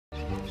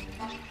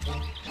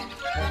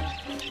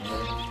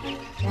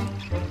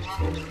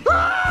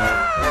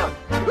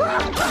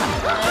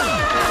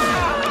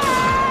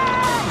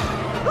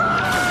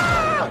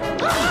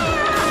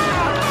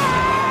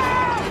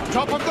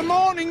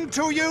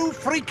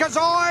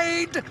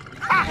Freakazoid!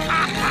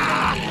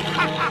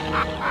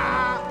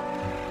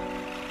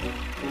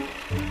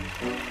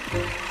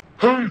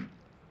 Hey,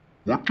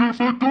 what do you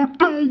think you're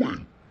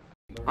doing?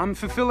 I'm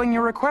fulfilling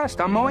your request.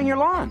 I'm mowing your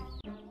lawn.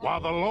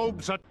 While the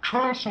lobes at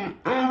Castle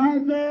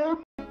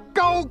Erewhon?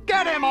 Go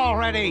get him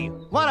already!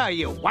 What are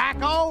you,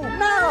 wacko?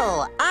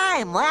 No,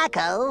 I'm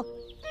Wacko.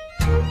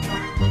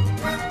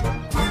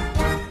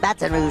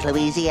 Baton Rouge,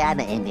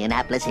 Louisiana,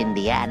 Indianapolis,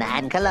 Indiana,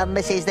 and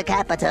Columbus is the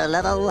capital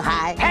of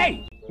Ohio.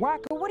 Hey!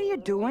 Wacko, what are you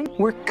doing?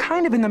 We're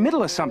kind of in the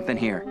middle of something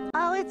here.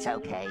 Oh, it's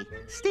okay.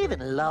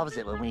 Steven loves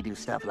it when we do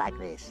stuff like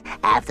this.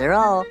 After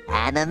all,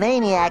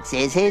 Animaniacs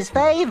is his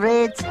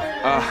favorite.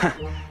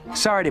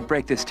 Sorry to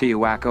break this to you,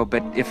 Wacko,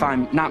 but if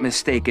I'm not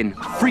mistaken,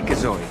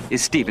 Freakazoid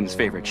is Steven's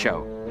favorite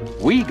show.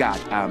 We got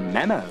a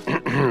memo.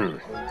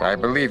 I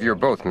believe you're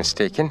both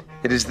mistaken.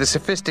 It is the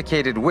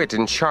sophisticated wit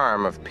and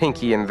charm of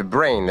Pinky and the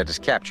Brain that has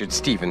captured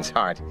Steven's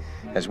heart,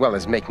 as well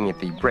as making it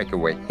the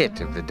breakaway hit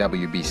of the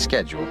WB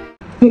schedule.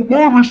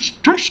 Well, Morris,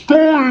 just go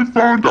and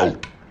find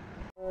out.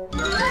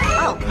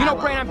 You know,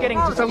 Brain, I'm getting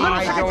just a little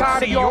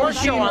tired of your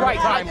show right.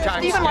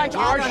 Steven likes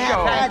our show.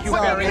 Thank you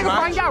very We're gonna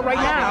much. find out right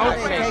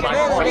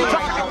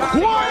now.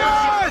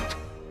 Quiet!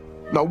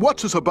 Now,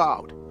 what's this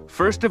about?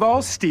 First of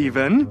all,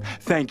 Steven,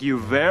 thank you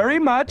very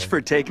much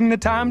for taking the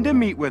time to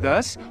meet with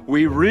us.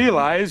 We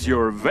realize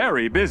you're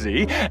very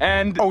busy,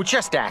 and Oh,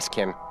 just ask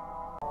him.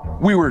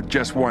 we were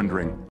just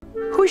wondering,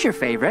 who's your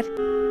favorite?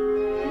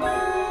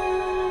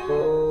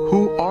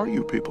 Who are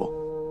you people?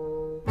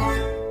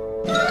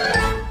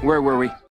 Where were we?